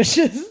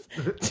suspicious.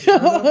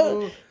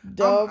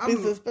 Don't be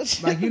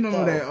suspicious. Like, you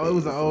know that it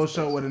was an old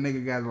show where the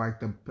nigga got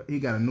like he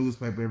got a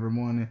newspaper every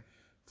morning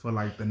for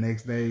like the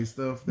next day's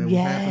stuff that was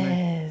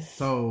happening.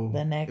 So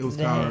the next it was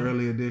called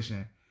Early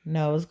Edition.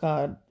 No, it was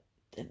called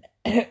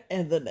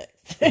and the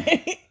next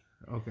day.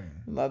 Okay.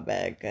 My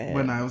bad. Go ahead.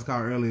 But no, it was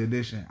called Early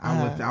Edition.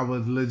 I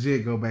would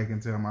legit go back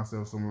and tell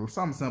myself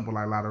something simple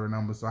like lottery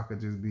numbers so I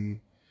could just be,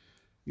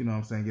 you know what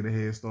I'm saying, get a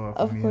head start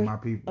for me and my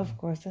people. Of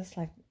course,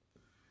 that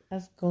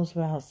goes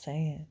without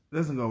saying.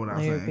 Doesn't go without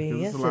saying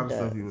because there's a lot of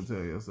stuff you would tell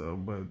yourself,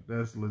 but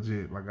that's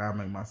legit. Like, I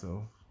make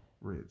myself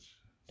rich.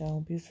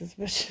 Don't be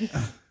suspicious.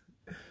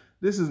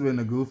 This has been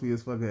the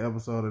goofiest fucking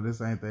episode of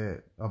This Ain't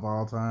That of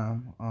all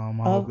time. I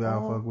hope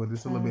y'all fuck with it.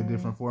 It's a little bit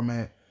different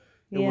format.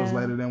 It was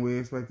later than we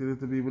expected it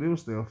to be, but it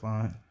was still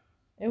fine.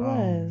 It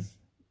was.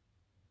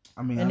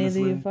 I mean, and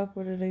honestly, either you fuck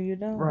with it or you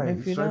don't. Right,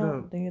 if you don't,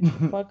 up. then get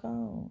the fuck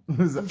on.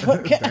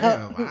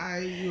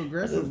 Damn, you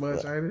aggressive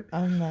much, ain't it?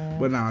 I'm not.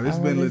 But no, this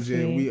been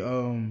legit. We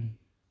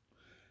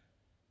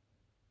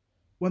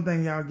one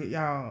thing y'all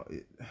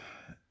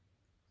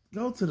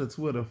go to the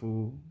Twitter,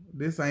 fool.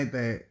 This Ain't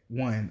That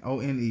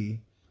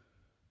ONE.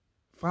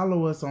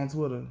 Follow us on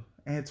Twitter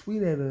and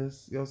tweet at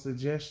us your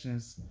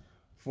suggestions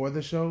for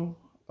the show.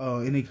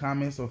 Any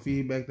comments or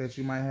feedback that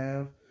you might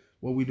have.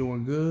 What we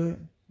doing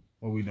good?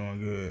 What we doing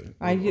good?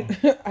 Are you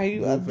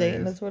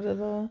updating the Twitter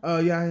though?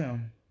 Yeah, I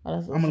am.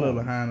 I'm a little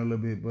behind a little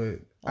bit, but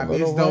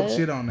it's dope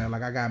shit on there.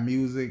 Like I got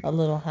music, a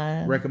little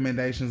behind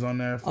recommendations on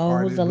there for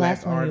artists, who's the black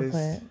last one artists.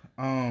 you put?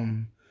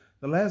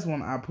 The last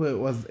one I put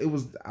was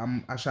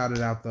I shouted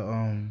out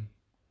the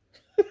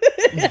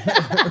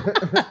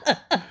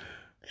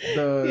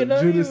the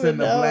Judas and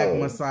the Black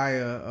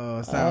Messiah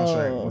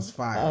soundtrack was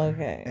fire.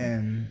 Okay,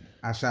 and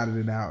I shouted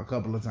it out a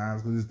couple of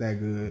times because it's that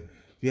good. If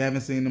you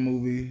haven't seen the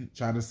movie,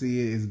 try to see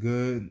it. It's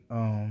good.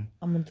 I'm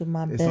gonna do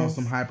my best. It's on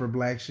some hyper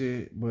black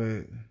shit,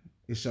 but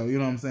it show, you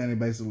know what I'm saying? It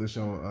basically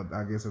show,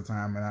 I guess, a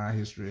time in our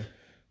history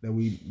that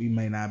we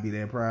may not be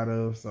that proud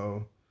of.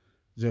 So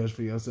judge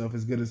for yourself.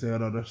 It's good as hell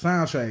though. The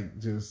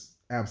soundtrack just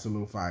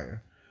absolute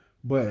fire.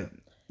 But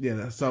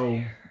yeah,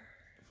 so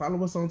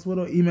follow us on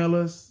Twitter. Email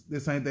us.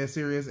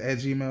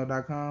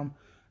 thisain'tthatserious@gmail.com.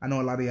 I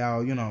know a lot of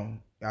y'all, y'all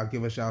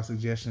give us y'all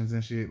suggestions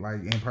and shit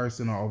like in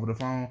person or over the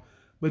phone.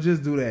 But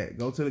just do that.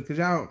 Go to cause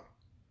y'all,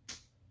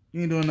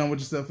 you ain't doing nothing with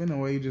yourself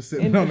anyway. You just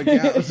sitting on the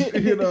couch.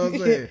 You know what I'm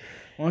saying?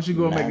 Why don't you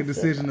go and make a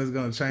decision that's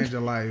gonna change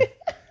your life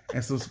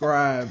and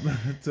subscribe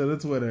to the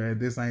Twitter at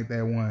This Ain't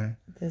That One.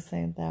 This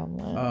ain't that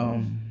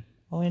one.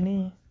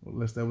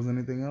 Unless there was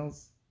anything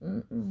else.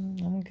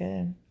 I'm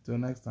good. Till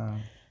next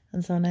time.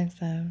 Until next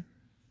time.